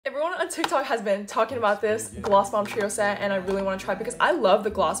Everyone on TikTok has been talking about this Gloss Bomb Trio set and I really want to try it because I love the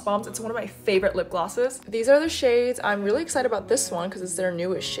Gloss Bombs. It's one of my favorite lip glosses. These are the shades. I'm really excited about this one because it's their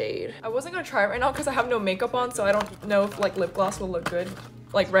newest shade. I wasn't gonna try it right now because I have no makeup on, so I don't know if like lip gloss will look good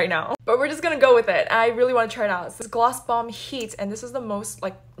like right now. But we're just gonna go with it. I really want to try it out. It's this Gloss Bomb Heat and this is the most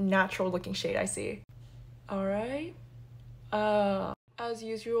like natural looking shade I see. Alright. As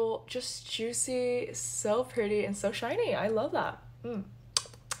usual, just juicy, so pretty, and so shiny. I love that.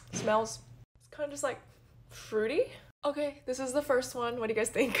 Smells, it's kind of just like fruity. Okay, this is the first one. What do you guys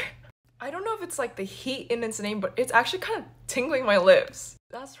think? I don't know if it's like the heat in its name, but it's actually kind of tingling my lips.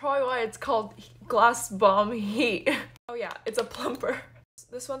 That's probably why it's called Gloss Bomb Heat. Oh yeah, it's a plumper.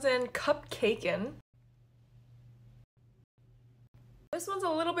 This one's in Cupcakin'. This one's a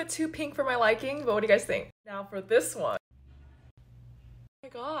little bit too pink for my liking, but what do you guys think? Now for this one. Oh my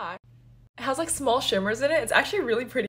god. It has like small shimmers in it. It's actually really pretty.